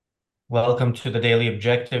Welcome to the Daily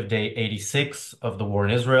Objective, day 86 of the war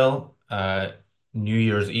in Israel. New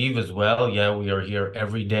Year's Eve as well. Yeah, we are here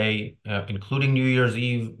every day, including New Year's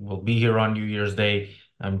Eve. We'll be here on New Year's Day.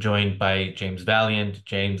 I'm joined by James Valiant.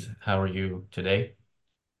 James, how are you today?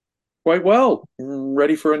 Quite well.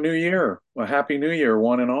 Ready for a new year. A happy new year,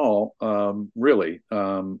 one and all. Really,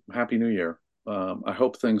 happy new year. I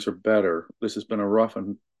hope things are better. This has been a rough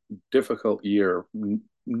and difficult year,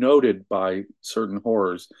 noted by certain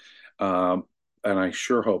horrors. Um, and I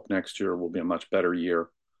sure hope next year will be a much better year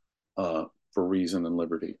for reason and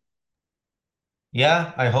liberty.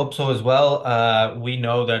 Yeah, I hope so as well. We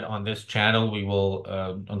know that on this channel we will,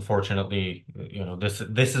 unfortunately, this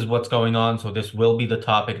is what's going on. So this will be the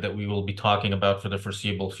topic that we will be talking about for the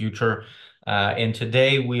foreseeable future. And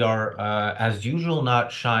today we are, as usual,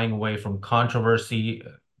 not shying away from controversy.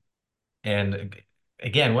 And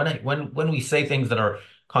again, when we say things that are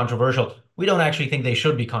controversial, we don't actually think they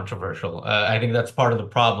should be controversial. I think that's part of the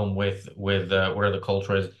problem with where the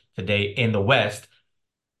culture is today in the West.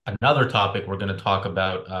 Another topic we're going to talk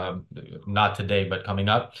about, not today, but coming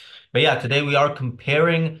up. But yeah, today we are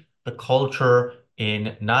comparing the culture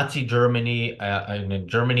in Nazi Germany and in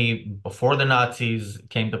Germany before the Nazis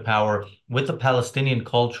came to power with the Palestinian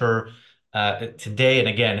culture today. And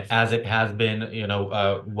again, as it has been,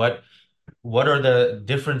 what are the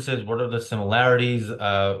differences? What are the similarities?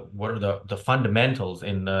 What are the fundamentals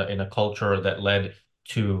in a culture that led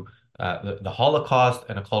to the Holocaust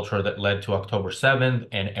and a culture that led to October 7th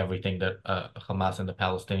and everything that Hamas and the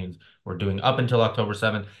Palestinians were doing up until October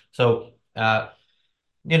 7th. So, I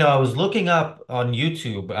was looking up on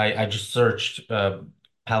YouTube. I just searched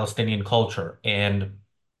Palestinian culture, and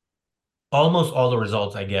almost all the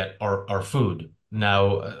results I get are food.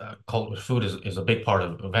 Now, food is a big part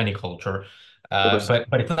of any culture, Of course.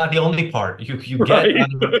 but it's not the only part. You get Right.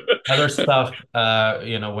 other stuff,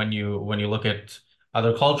 when you look at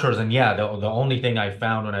other cultures. And yeah, the only thing I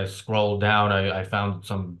found when I scrolled down, I found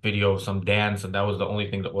some video of some dance, and that was the only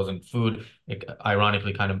thing that wasn't food. It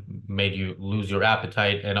ironically kind of made you lose your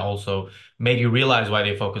appetite, and also made you realize why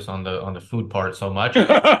they focus on the food part so much.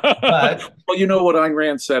 But Well, you know what Ayn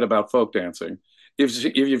Rand said about folk dancing. If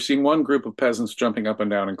you've seen one group of peasants jumping up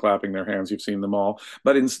and down and clapping their hands, you've seen them all.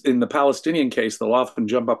 But in the Palestinian case, they'll often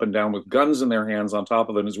jump up and down with guns in their hands on top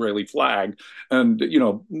of an Israeli flag, and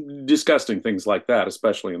disgusting things like that,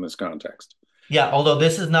 especially in this context. yeah, although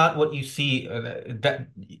this is not what you see, that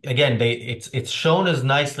again, it's shown as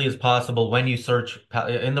nicely as possible when you search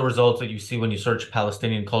in the results that you see when you search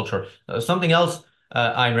Palestinian culture. Something else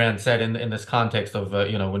Ayn Rand said in this context of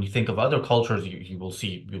when you think of other cultures, you will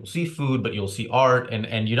see food, but you'll see art,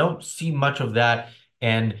 and you don't see much of that.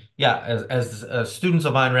 And yeah, as students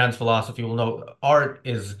of Ayn Rand's philosophy will know, art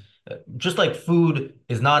is just like food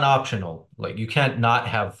is non-optional. Like you can't not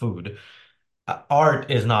have food. Art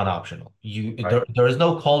is not optional. Right. There is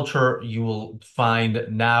no culture you will find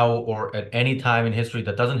now or at any time in history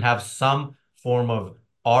that doesn't have some form of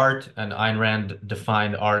art. And Ayn Rand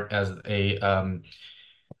defined art as I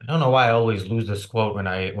don't know why I always lose this quote when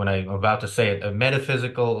I'm about to say it, a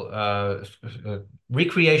metaphysical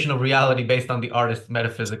recreation of reality based on the artist's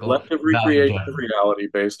metaphysical Selective value recreation of judgment. reality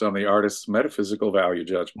based on the artist's metaphysical value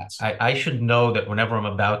judgments. I should know that whenever I'm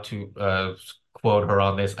about to quote her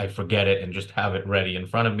on this, I forget it and just have it ready in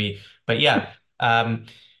front of me. But yeah,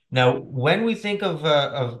 now when we think of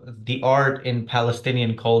the art in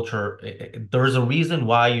Palestinian culture, there's a reason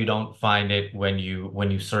why you don't find it when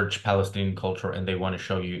you search Palestinian culture and they want to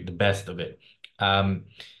show you the best of it. Um,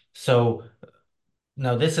 so.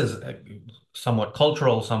 Now, this is somewhat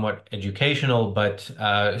cultural, somewhat educational, but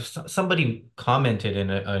somebody commented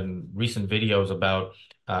in recent videos about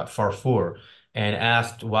Farfour and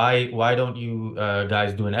asked why don't you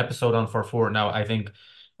guys do an episode on Farfour? Now,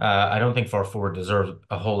 I don't think Farfour deserves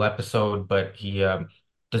a whole episode, but he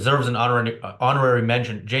deserves an honorary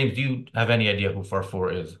mention. James, do you have any idea who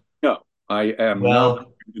Farfour is? No, I am not Well,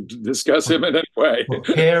 going to discuss him in any way.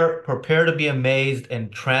 prepare to be amazed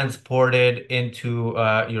and transported into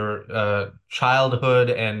your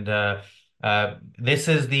childhood. And this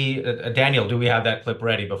is the Daniel. Do we have that clip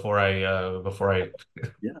ready before I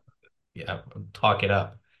Yeah, yeah talk it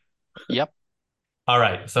up? Yep. All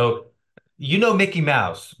right. So you know Mickey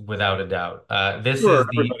Mouse without a doubt. sure.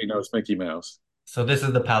 Everybody knows Mickey Mouse. This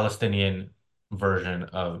is the Palestinian version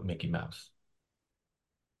of Mickey Mouse.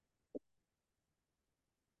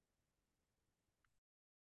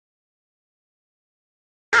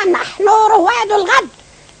 نحن رواد الغد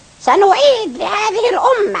سنعيد لهذه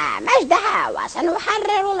الأمة مجدها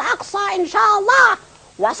وسنحرر الأقصى إن شاء الله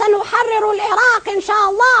وسنحرر العراق إن شاء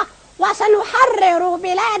الله وسنحرر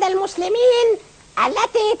بلاد المسلمين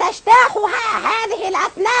التي تجتاحها هذه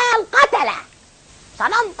الأبناء القتلة.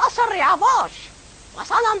 سننتصر يا بوش،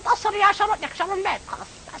 وسننتصر يا شارون مات، خلاص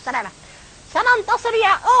مع السلامة. سننتصر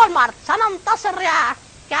يا أولمارت، سننتصر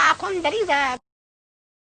يا كوندريزا.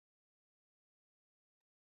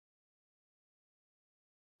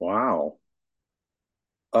 Wow.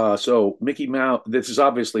 So Mickey Mouse, this is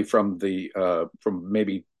obviously from from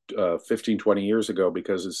maybe 15, 20 years ago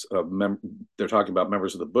because they're talking about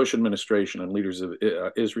members of the Bush administration and leaders of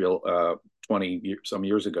Israel some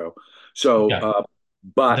years ago. So, Yeah.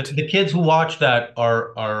 but The kids who watch that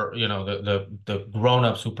are the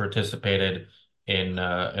grown-ups who participated in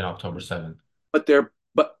October 7th.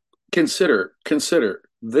 but consider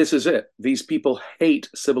this is it. These people hate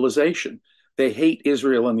civilization. They hate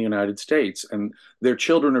Israel and the United States, and their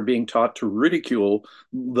children are being taught to ridicule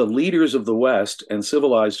the leaders of the West and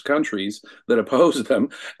civilized countries that oppose them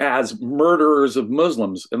as murderers of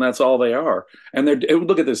Muslims, and that's all they are. And they're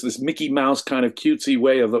look at this Mickey Mouse kind of cutesy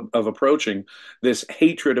way of approaching this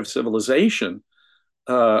hatred of civilization.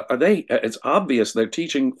 Are they? It's obvious they're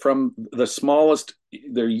teaching from the smallest,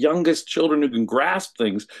 their youngest children who can grasp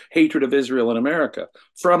things, hatred of Israel and America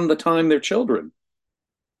from the time they're children.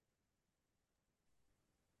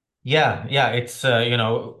 Yeah, yeah, it's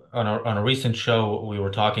on a recent show we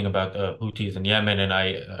were talking about the Houthis in Yemen, and I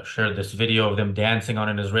shared this video of them dancing on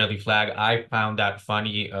an Israeli flag. I found that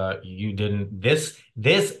funny. You didn't.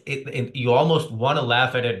 You almost want to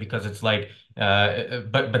laugh at it because it's like,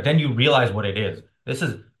 but then you realize what it is. This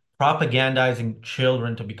is propagandizing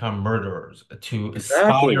children to become murderers,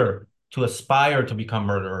 Exactly. to aspire to become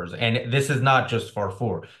murderers, and this is not just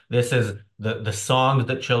Farfour. This is the songs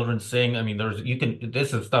that children sing. I mean,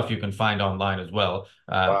 this is stuff you can find online as well.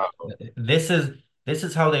 Wow. This is this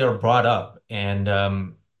is how they are brought up, and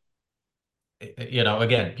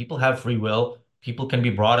again, people have free will. People can be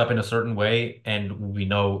brought up in a certain way, and we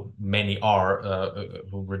know many are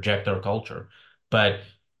who reject our culture. But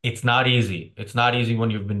it's not easy. It's not easy when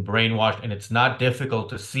you've been brainwashed, and it's not difficult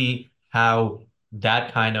to see how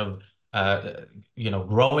that kind of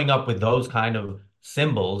growing up with those kind of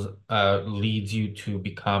symbols leads you to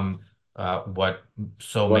become what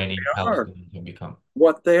so What many they are. Palestinians have become.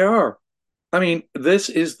 What they are. I mean, this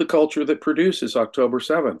is the culture that produces October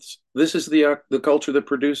 7th. This is the culture that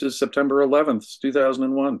produces September 11th,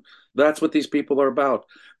 2001. That's what these people are about.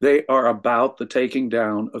 They are about the taking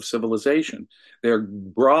down of civilization. They're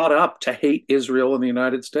brought up to hate Israel and the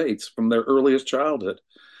United States from their earliest childhood.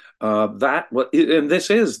 And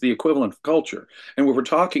this is the equivalent of culture. And we were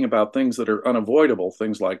talking about things that are unavoidable,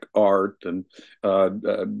 things like art and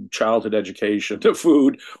childhood education, to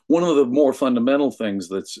food. One of the more fundamental things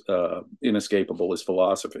that's inescapable is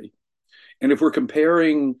philosophy. And if we're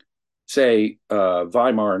comparing, say,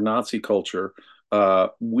 Weimar Nazi culture,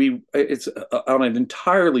 we it's on an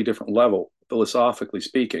entirely different level, philosophically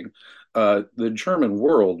speaking. The German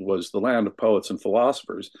world was the land of poets and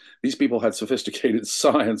philosophers. These people had sophisticated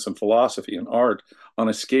science and philosophy and art on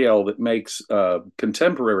a scale that makes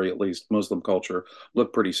contemporary, at least, Muslim culture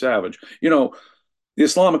look pretty savage. The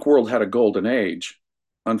Islamic world had a golden age.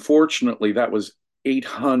 Unfortunately, that was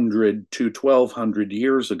 800 to 1200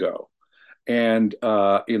 years ago. And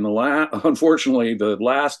unfortunately, the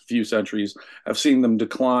last few centuries have seen them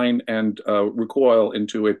decline and recoil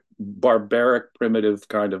into a barbaric, primitive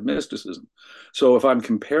kind of mysticism. So if I'm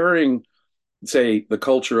comparing, say, the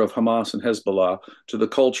culture of Hamas and Hezbollah to the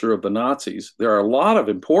culture of the Nazis, there are a lot of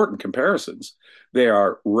important comparisons. They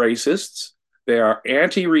are racists, they are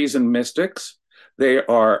anti reason mystics, they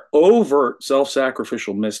are overt self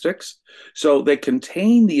sacrificial mystics. So they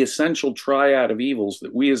contain the essential triad of evils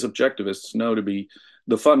that we as objectivists know to be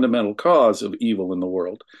the fundamental cause of evil in the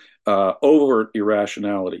world: overt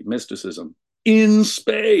irrationality, mysticism, in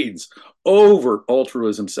spades, overt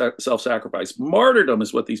altruism, self sacrifice. Martyrdom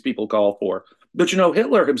is what these people call for. But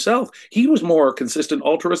Hitler himself, he was more consistent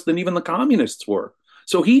altruist than even the communists were.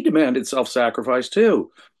 So he demanded self sacrifice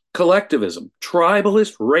too. Collectivism,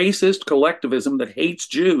 tribalist, racist collectivism that hates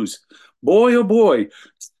Jews. Boy, oh boy.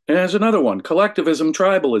 And there's another one: collectivism,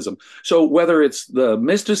 tribalism. So whether it's the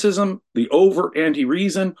mysticism, the overt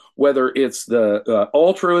anti-reason, whether it's the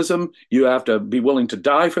altruism, you have to be willing to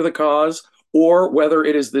die for the cause, or whether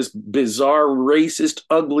it is this bizarre, racist,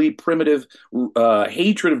 ugly, primitive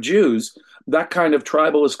hatred of Jews, that kind of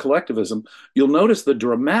tribalist collectivism, you'll notice the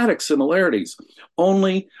dramatic similarities,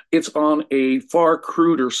 only it's on a far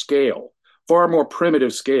cruder scale, far more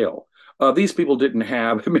primitive scale. These people didn't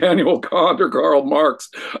have Immanuel Kant or Karl Marx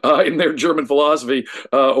in their German philosophy,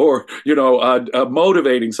 or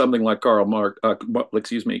motivating something like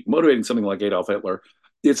motivating something like Adolf Hitler.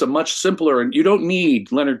 It's a much simpler, and you don't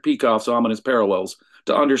need Leonard Peikoff's ominous parallels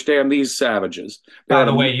to understand these savages. They're By at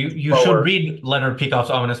a the way, much you should lower. read Leonard Peikoff's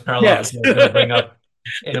Ominous Parallels, which Yes, I was going to bring you up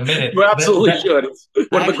in a minute. absolutely should. It's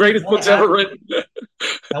one I of the actually greatest want books to ever ask. written.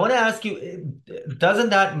 I want to ask you, doesn't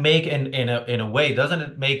that make in a way, doesn't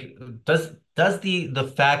it make does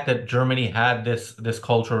the fact that Germany had this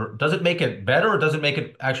culture, does it make it better or does it make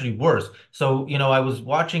it actually worse? So, I was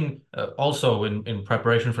watching also in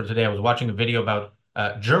preparation for today, I was watching a video about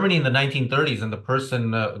Germany in the 1930s, and the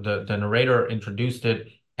person the narrator introduced it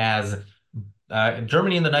as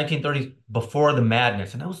Germany in the 1930s before the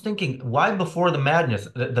madness. And I was thinking, why before the madness?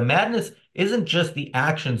 The madness isn't just the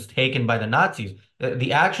actions taken by the Nazis.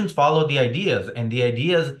 The actions followed the ideas, and the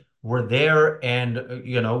ideas were there and,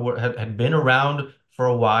 had been around for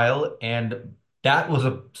a while. And that was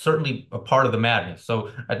certainly a part of the madness.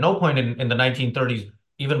 So at no point in the 1930s,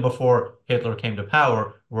 even before Hitler came to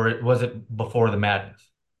power, was it before the madness.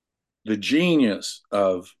 The genius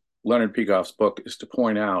of Leonard Peikoff's book is to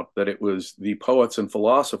point out that it was the poets and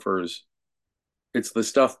philosophers, it's the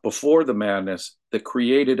stuff before the madness that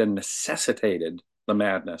created and necessitated the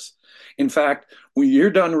madness. In fact, when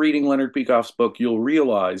you're done reading Leonard Peikoff's book, you'll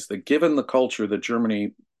realize that given the culture that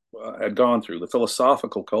Germany had gone through, the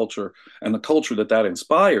philosophical culture and the culture that that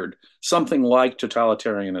inspired, something like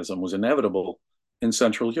totalitarianism was inevitable in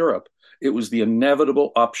Central Europe. It was the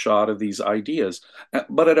inevitable upshot of these ideas,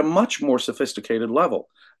 but at a much more sophisticated level,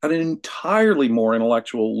 at an entirely more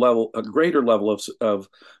intellectual level, a greater level of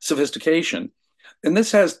sophistication. And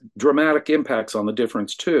this has dramatic impacts on the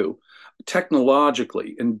difference too,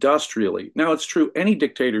 technologically, industrially. Now, it's true, any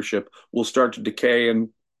dictatorship will start to decay and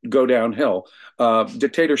go downhill.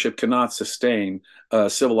 Dictatorship cannot sustain a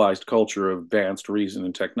civilized culture of advanced reason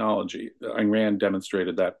and technology. Ayn Rand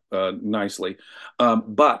demonstrated that nicely.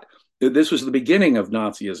 But this was the beginning of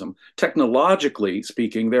Nazism. Technologically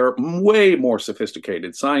speaking, they're way more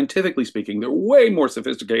sophisticated. Scientifically speaking, they're way more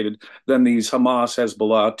sophisticated than these Hamas,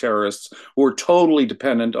 Hezbollah terrorists who are totally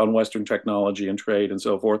dependent on Western technology and trade and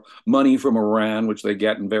so forth, money from Iran, which they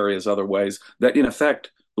get in various other ways, that in effect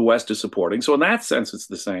the West is supporting. So in that sense, it's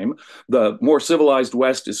the same. The more civilized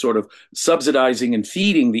West is sort of subsidizing and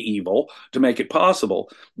feeding the evil to make it possible.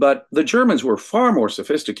 But the Germans were far more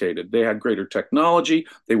sophisticated. They had greater technology.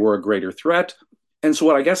 They were a greater threat. And so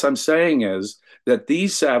what I guess I'm saying is that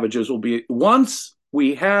these savages will be, once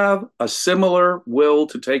we have a similar will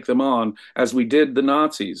to take them on as we did the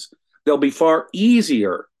Nazis, they'll be far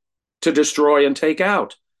easier to destroy and take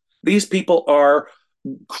out. These people are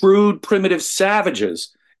crude, primitive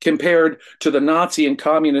savages compared to the Nazi and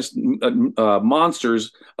communist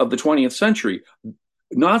monsters of the 20th century.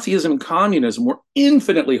 Nazism and communism were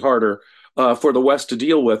infinitely harder for the West to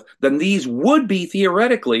deal with than these would be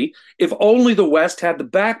theoretically if only the West had the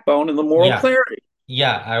backbone and the moral Yeah. clarity.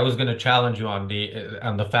 Yeah, I was going to challenge you on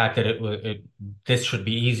the fact that this should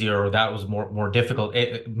be easier or that was more difficult.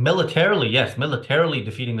 Militarily, yes, militarily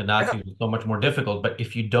defeating the Yeah. Nazis was so much more difficult. But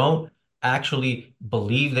if you don't actually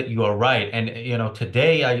believe that you are right, and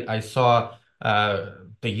today I saw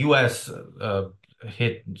the U.S.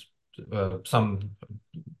 Hit some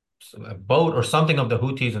a boat or something of the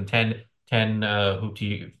Houthis, and 10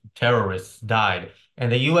 Houthi terrorists died,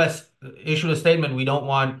 and the U.S. issued a statement: we don't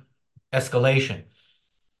want escalation.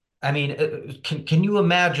 I mean, can you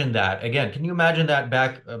imagine that again? Can you imagine that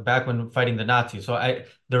back when fighting the Nazis? So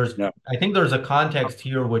No. I think there's a context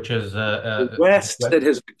here which is The West that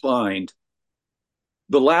has declined,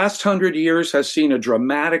 the last 100 years has seen a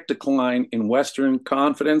dramatic decline in Western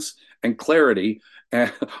confidence and clarity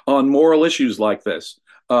on moral issues like this.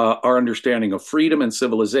 Our understanding of freedom and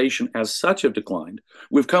civilization as such have declined.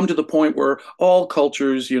 We've come to the point where all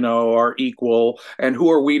cultures, are equal, and who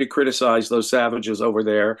are we to criticize those savages over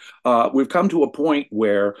there? We've come to a point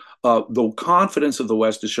where the confidence of the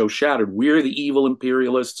West is so shattered. We're the evil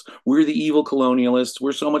imperialists. We're the evil colonialists.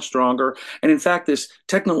 We're so much stronger. And in fact, this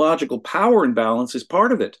technological power imbalance is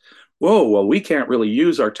part of it. Whoa, well, we can't really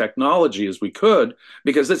use our technology as we could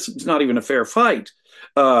because it's not even a fair fight.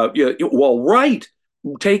 Well, right,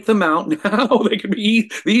 take them out now. They can be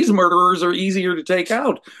these murderers are easier to take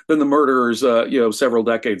out than the murderers, several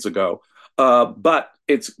decades ago. But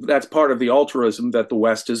that's part of the altruism that the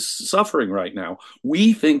West is suffering right now.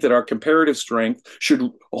 We think that our comparative strength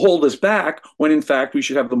should hold us back when in fact we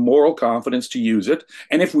should have the moral confidence to use it.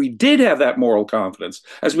 And if we did have that moral confidence,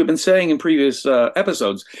 as we've been saying in previous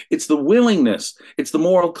episodes, it's the willingness, it's the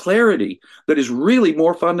moral clarity that is really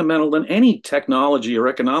more fundamental than any technology or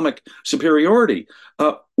economic superiority,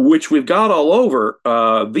 which we've got all over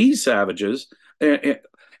these savages.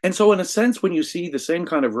 And so, in a sense, when you see the same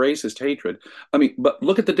kind of racist hatred, I mean, but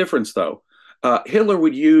look at the difference, though. Hitler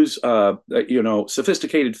would use,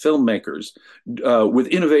 sophisticated filmmakers with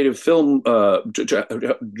innovative film,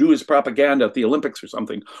 do his propaganda at the Olympics or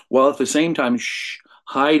something, while at the same time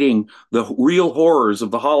hiding the real horrors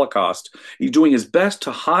of the Holocaust. He's doing his best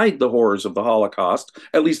to hide the horrors of the Holocaust,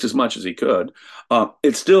 at least as much as he could.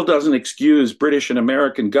 It still doesn't excuse British and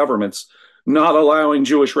American governments not allowing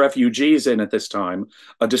Jewish refugees in at this time,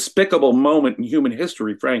 a despicable moment in human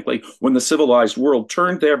history, frankly, when the civilized world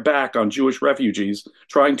turned their back on Jewish refugees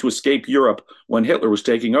trying to escape Europe when Hitler was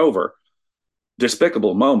taking over.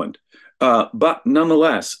 Despicable moment. But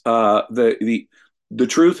nonetheless, the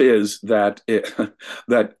truth is that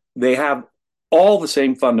that they have all the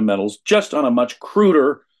same fundamentals, just on a much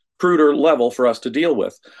cruder level for us to deal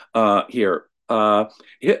with here.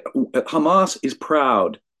 Hamas is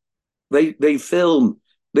proud. They film,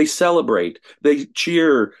 they celebrate, they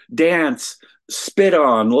cheer, dance, spit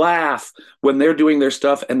on, laugh when they're doing their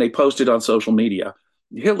stuff, and they post it on social media.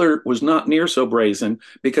 Hitler was not near so brazen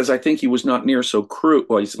because I think he was not near so crude,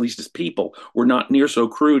 or at least his people were not near so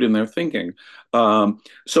crude in their thinking.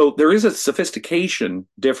 So there is a sophistication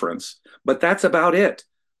difference, but that's about it.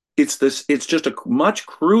 It's just a much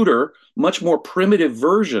cruder, much more primitive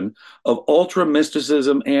version of ultra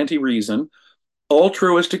mysticism, anti reason,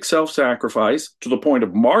 altruistic self-sacrifice to the point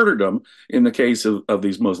of martyrdom in the case of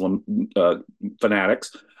these Muslim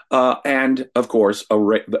fanatics, and of course,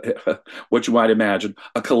 what you might imagine,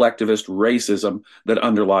 a collectivist racism that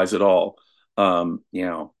underlies it all. You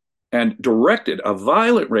know, and a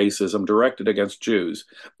violent racism directed against Jews.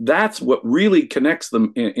 That's what really connects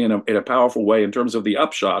them in a powerful way in terms of the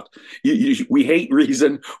upshot. We hate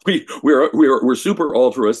reason. We're super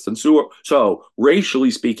altruists, and so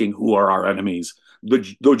racially speaking, who are our enemies?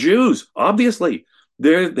 The Jews, obviously.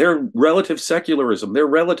 They're relative secularism, they're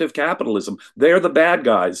relative capitalism. They're the bad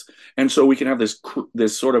guys, and so we can have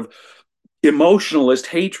this sort of emotionalist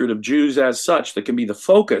hatred of Jews as such that can be the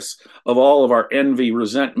focus of all of our envy,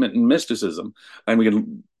 resentment, and mysticism. And we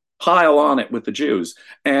can pile on it with the Jews.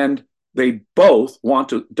 And they both want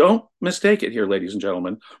to, don't mistake it here, ladies and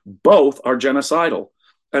gentlemen, both are genocidal.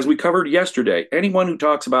 As we covered yesterday, anyone who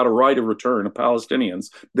talks about a right of return of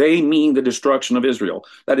Palestinians, they mean the destruction of Israel.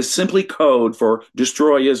 That is simply code for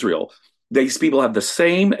destroy Israel. These people have the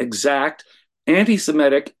same exact anti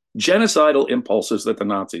Semitic, genocidal impulses that the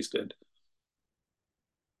Nazis did.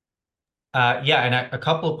 Yeah, and a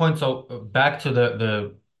couple of points. So back to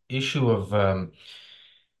the issue of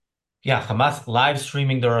yeah, Hamas live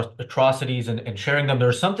streaming their atrocities and sharing them.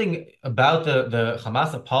 There's something about the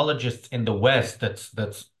Hamas apologists in the West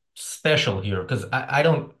that's special here because I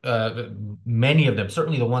don't many of them,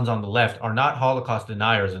 certainly the ones on the left, are not Holocaust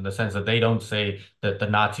deniers in the sense that they don't say that the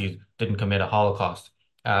Nazis didn't commit a Holocaust.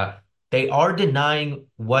 Uh, they are denying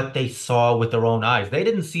what they saw with their own eyes. They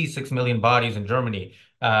didn't see 6 million bodies in Germany.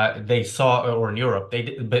 They saw, or in Europe,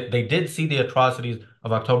 but they did see the atrocities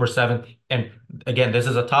of October 7th. And again, this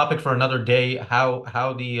is a topic for another day. How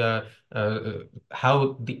the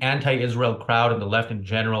anti-Israel crowd and the left in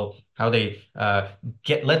general, how they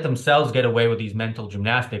let themselves get away with these mental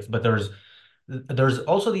gymnastics. But there's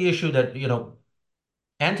also the issue that,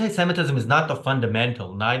 anti-Semitism is not the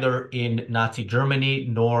fundamental, neither in Nazi Germany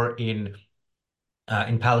nor in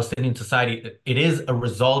Palestinian society. It is a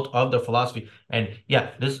result of their philosophy. And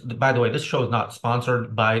yeah, this, by the way, this show is not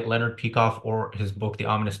sponsored by Leonard Peikoff or his book, The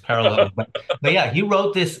Ominous Parallels. But yeah, he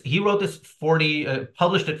wrote this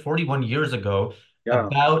published it 41 years ago Yeah.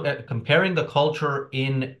 about comparing the culture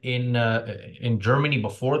in Germany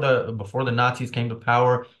before the Nazis came to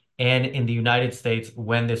power and in the United States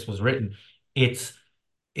when this was written. It's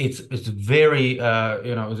it's very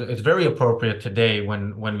it's very appropriate today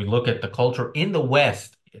when we look at the culture in the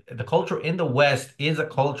West. The culture in the West is a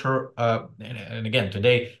culture, and again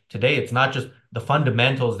today it's not just the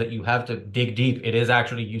fundamentals that you have to dig deep. It is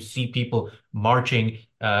actually you see people marching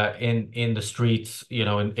in the streets,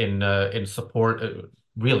 in support,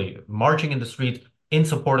 really marching in the streets in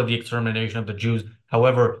support of the extermination of the Jews,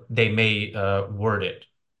 however they may word it.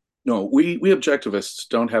 No, we objectivists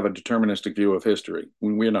don't have a deterministic view of history.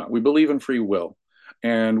 We're not. We believe in free will.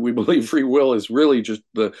 And we believe free will is really just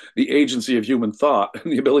the agency of human thought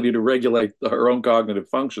and the ability to regulate our own cognitive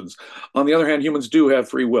functions. On the other hand, humans do have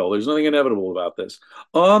free will. There's nothing inevitable about this.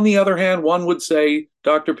 On the other hand, one would say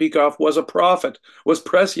Dr. Peikoff was a prophet, was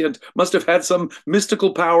prescient, must have had some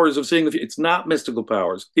mystical powers of seeing the future. It's not mystical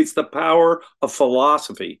powers. It's the power of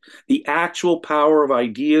philosophy, the actual power of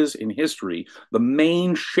ideas in history, the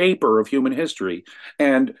main shaper of human history.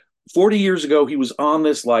 And 40 years ago, he was on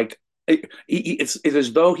this like, it's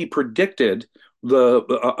as though he predicted the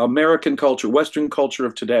American culture, Western culture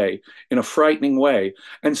of today in a frightening way.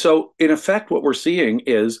 And so, in effect, what we're seeing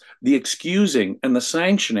is the excusing and the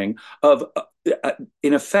sanctioning of,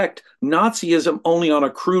 in effect, Nazism only on a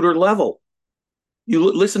cruder level. You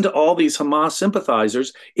listen to all these Hamas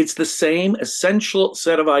sympathizers, it's the same essential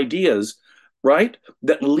set of ideas, right,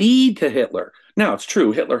 that lead to Hitler. Now, it's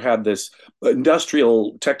true, Hitler had this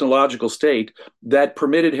industrial technological state that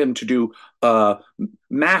permitted him to do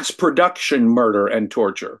mass production murder and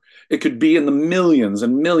torture. It could be in the millions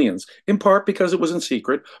and millions, in part because it was in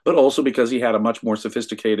secret, but also because he had a much more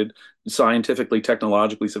sophisticated, scientifically,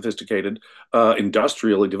 technologically sophisticated,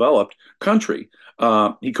 industrially developed country.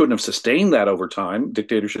 He couldn't have sustained that over time.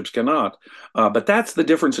 Dictatorships cannot. But that's the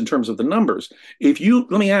difference in terms of the numbers. Let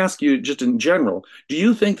me ask you just in general, do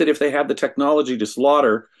you think that if they had the technology to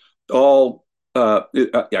slaughter all,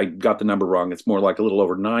 I got the number wrong. It's more like a little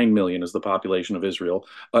over 9 million is the population of Israel.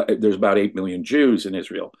 There's about 8 million Jews in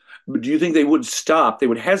Israel. But do you think they would stop, they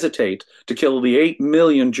would hesitate to kill the 8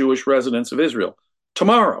 million Jewish residents of Israel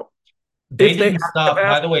tomorrow They if they had didn't the stop, by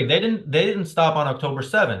capacity? the way, they didn't stop on October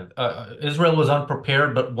 7th. Israel was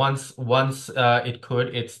unprepared, but once it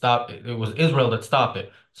could, it stopped. It was Israel that stopped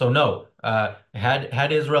it. So no,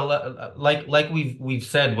 had Israel like we've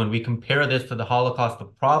said when we compare this to the Holocaust, the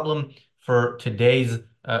problem for today's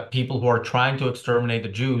people who are trying to exterminate the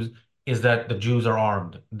Jews is that the Jews are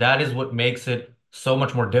armed. That is what makes it so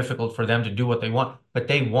much more difficult for them to do what they want. But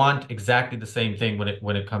they want exactly the same thing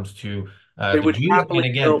when it comes to They the would Jews. And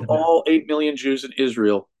happily kill again, all 8 million Jews in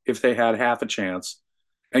Israel if they had half a chance.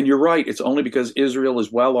 And you're right, it's only because Israel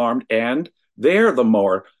is well armed and they're the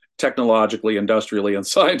more technologically, industrially, and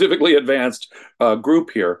scientifically advanced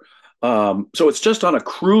group here. So it's just on a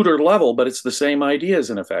cruder level, but it's the same ideas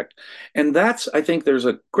in effect. And I think there's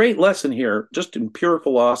a great lesson here, just in pure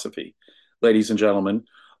philosophy, ladies and gentlemen.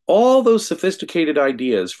 All those sophisticated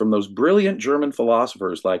ideas from those brilliant German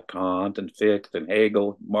philosophers like Kant and Fichte and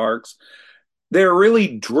Hegel, Marx, they're really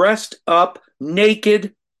dressed up,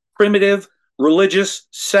 naked, primitive, religious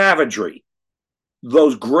savagery.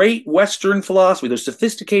 Those great Western philosophy, those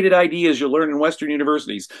sophisticated ideas you learn in Western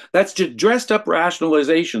universities, that's just dressed up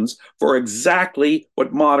rationalizations for exactly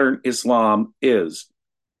what modern Islam is.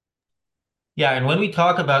 yeah, and when we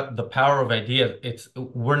talk about the power of ideas, it's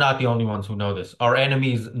we're not the only ones who know this. Our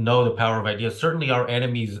enemies know the power of ideas. Certainly our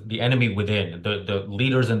enemies, the enemy within, the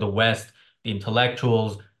leaders in the West, the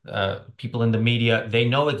intellectuals, people in the media, they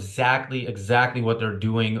know exactly what they're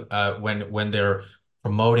doing when they're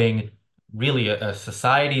promoting really a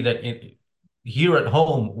society that here at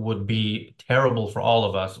home would be terrible for all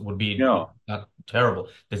of us, would be No, not terrible,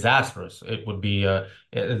 disastrous. It would be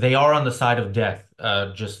they are on the side of death,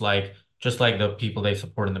 just like the people they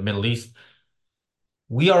support in the Middle East.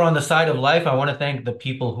 We are on the side of life. I want to thank the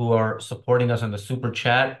people who are supporting us on the super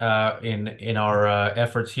chat in our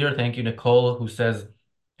efforts here. Thank you, Nicole, who says,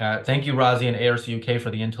 "Thank you, Razi and ARC UK,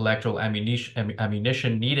 for the intellectual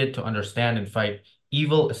ammunition needed to understand and fight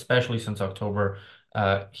evil, especially since October.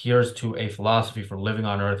 Here's to a philosophy for living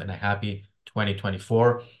on Earth and a happy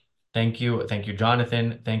 2024." Thank you,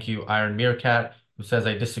 Jonathan. Thank you, Iron Meerkat, who says,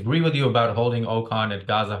 "I disagree with you about holding Ocon at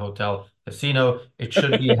Gaza Hotel Casino. It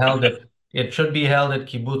should be held at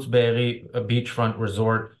Kibbutz Be'eri, a beachfront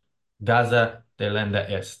resort, Gaza de Lenda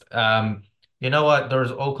Est." You know what?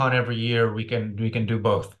 There's Ocon every year. We can do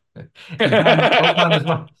both.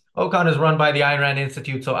 Again, Ocon is run by the Ayn Rand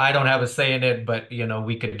Institute, so I don't have a say in it, but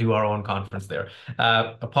we could do our own conference there.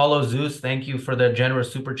 Apollo Zeus, thank you for the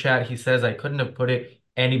generous super chat. He says, "I couldn't have put it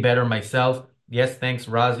any better myself. Yes, thanks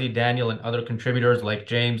Razi, Daniel, and other contributors like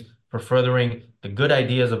James for furthering the good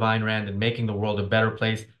ideas of Ayn Rand and making the world a better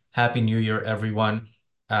place. Happy New Year, everyone."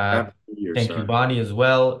 Uh, happy New Year, thank you, sir. Bonnie, as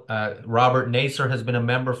well. Robert Naser has been a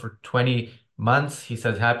member for 20 months. He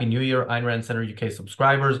says, "Happy New Year, Ayn Rand Center UK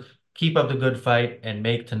subscribers. Keep up the good fight and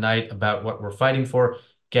make tonight about what we're fighting for.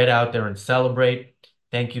 Get out there and celebrate."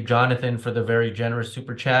 Thank you, Jonathan, for the very generous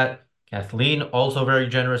super chat. Kathleen, also very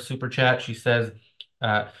generous super chat. She says,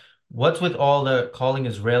 uh, "What's with all the calling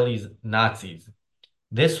Israelis Nazis?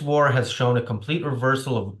 This war has shown a complete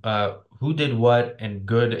reversal of who did what and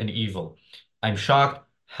good and evil. I'm shocked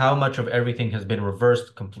how much of everything has been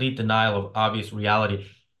reversed, complete denial of obvious reality."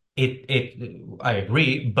 I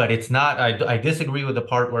agree, but it's not. I disagree with the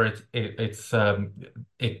part where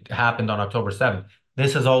it happened on October 7th.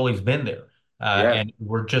 This has always been there, Yes. and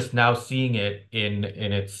we're just now seeing it in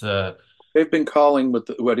its. They've been calling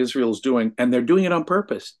what Israel's doing, and they're doing it on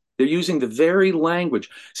purpose. They're using the very language.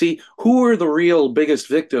 See, who are the real biggest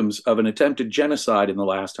victims of an attempted genocide in the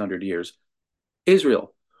last 100 years?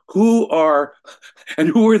 Israel. Who are and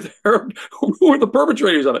who are there? Who are the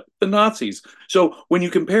perpetrators of it? The Nazis. So when you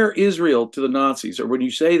compare Israel to the Nazis, or when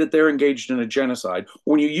you say that they're engaged in a genocide,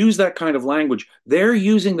 when you use that kind of language, they're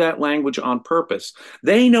using that language on purpose.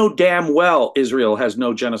 They know damn well Israel has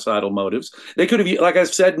no genocidal motives. They could have, like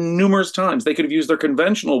I've said numerous times, they could have used their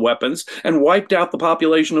conventional weapons and wiped out the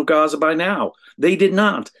population of Gaza by now. They did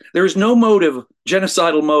not. There is no motive,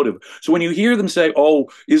 genocidal motive. So when you hear them say, oh,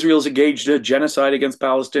 Israel's engaged in a genocide against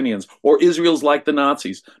Palestinians, or Israel's like the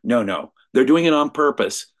Nazis, no, no. They're doing it on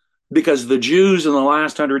purpose because the Jews in the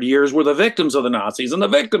last 100 years were the victims of the Nazis and the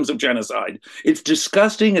victims of genocide. It's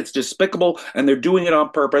disgusting, it's despicable, and they're doing it on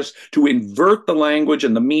purpose to invert the language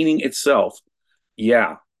and the meaning itself.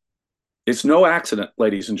 Yeah, it's no accident,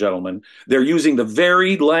 ladies and gentlemen. They're using the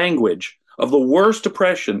very language of the worst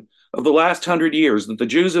oppression of the last 100 years that the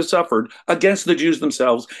Jews have suffered against the Jews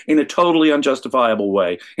themselves in a totally unjustifiable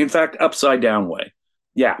way. In fact, upside down way.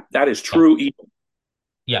 Yeah, that is Yeah. true evil.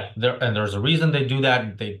 Yeah, there's a reason they do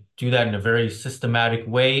that. They do that in a very systematic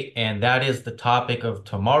way, and that is the topic of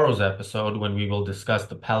tomorrow's episode when we will discuss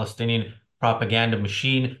the Palestinian propaganda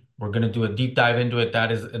machine. We're going to do a deep dive into it.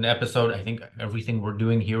 That is an episode. I think everything we're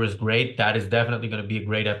doing here is great. That is definitely going to be a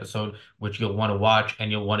great episode, which you'll want to watch and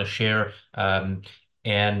you'll want to share. And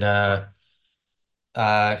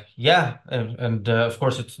yeah, and of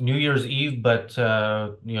course it's New Year's Eve, but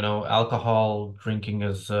alcohol drinking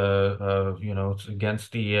is it's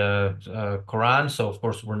against the Quran, so of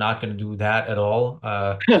course we're not going to do that at all.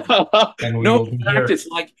 And we No, will in be fact, here. it's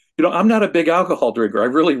like, I'm not a big alcohol drinker. I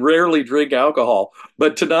really rarely drink alcohol,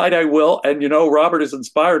 but tonight I will. And Robert has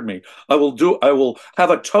inspired me. I will have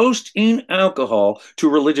a toast in alcohol to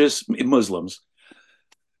religious Muslims.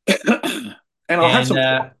 And I'll have And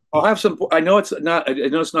some. I'll have some. I know it's not. I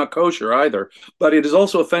know it's not kosher either, but it is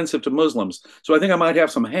also offensive to Muslims. So I think I might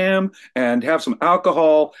have some ham and have some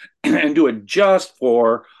alcohol and do it just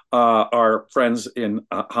for our friends in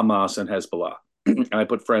Hamas and Hezbollah. I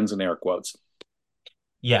put friends in air quotes.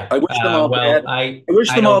 yeah, I wish them all well, dead. I wish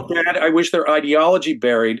I them all don't. dead. I wish their ideology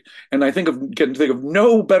buried. And can think of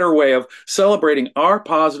no better way of celebrating our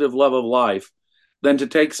positive love of life than to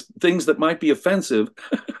take things that might be offensive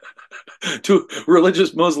to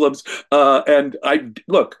religious Muslims. And I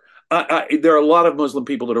look, there are a lot of Muslim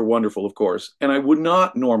people that are wonderful, of course, and I would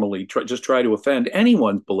not normally just try to offend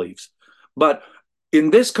anyone's beliefs. But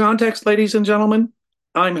in this context, ladies and gentlemen,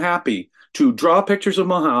 I'm happy to draw pictures of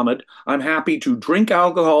Muhammad. I'm happy to drink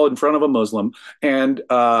alcohol in front of a Muslim, and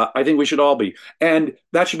I think we should all be. And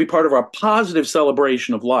that should be part of our positive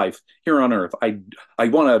celebration of life here on Earth. I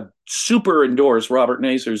want to super endorse Robert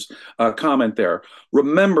Nasser's comment there.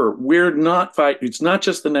 Remember, we're not fighting. It's not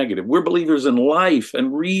just the negative. We're believers in life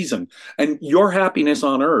and reason and your happiness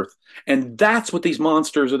on earth. And that's what these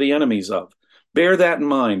monsters are the enemies of. Bear that in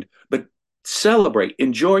mind. But celebrate,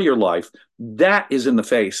 enjoy your life. That is in the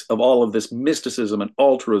face of all of this mysticism and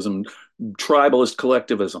altruism, tribalist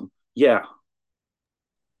collectivism. Yeah.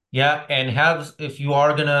 Yeah, and if you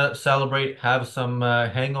are gonna celebrate, have some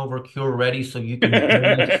hangover cure ready so you can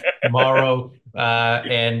join us tomorrow.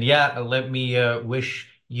 And yeah, let me wish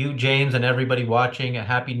you, James, and everybody watching a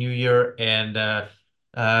happy New Year. And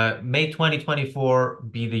may 2024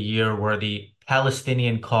 be the year where the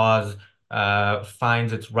Palestinian cause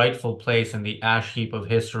finds its rightful place in the ash heap of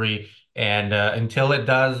history. And until it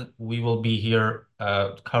does, we will be here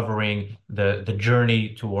covering the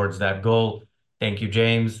journey towards that goal. Thank you,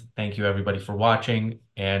 James. Thank you, everybody, for watching,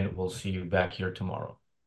 and we'll see you back here tomorrow.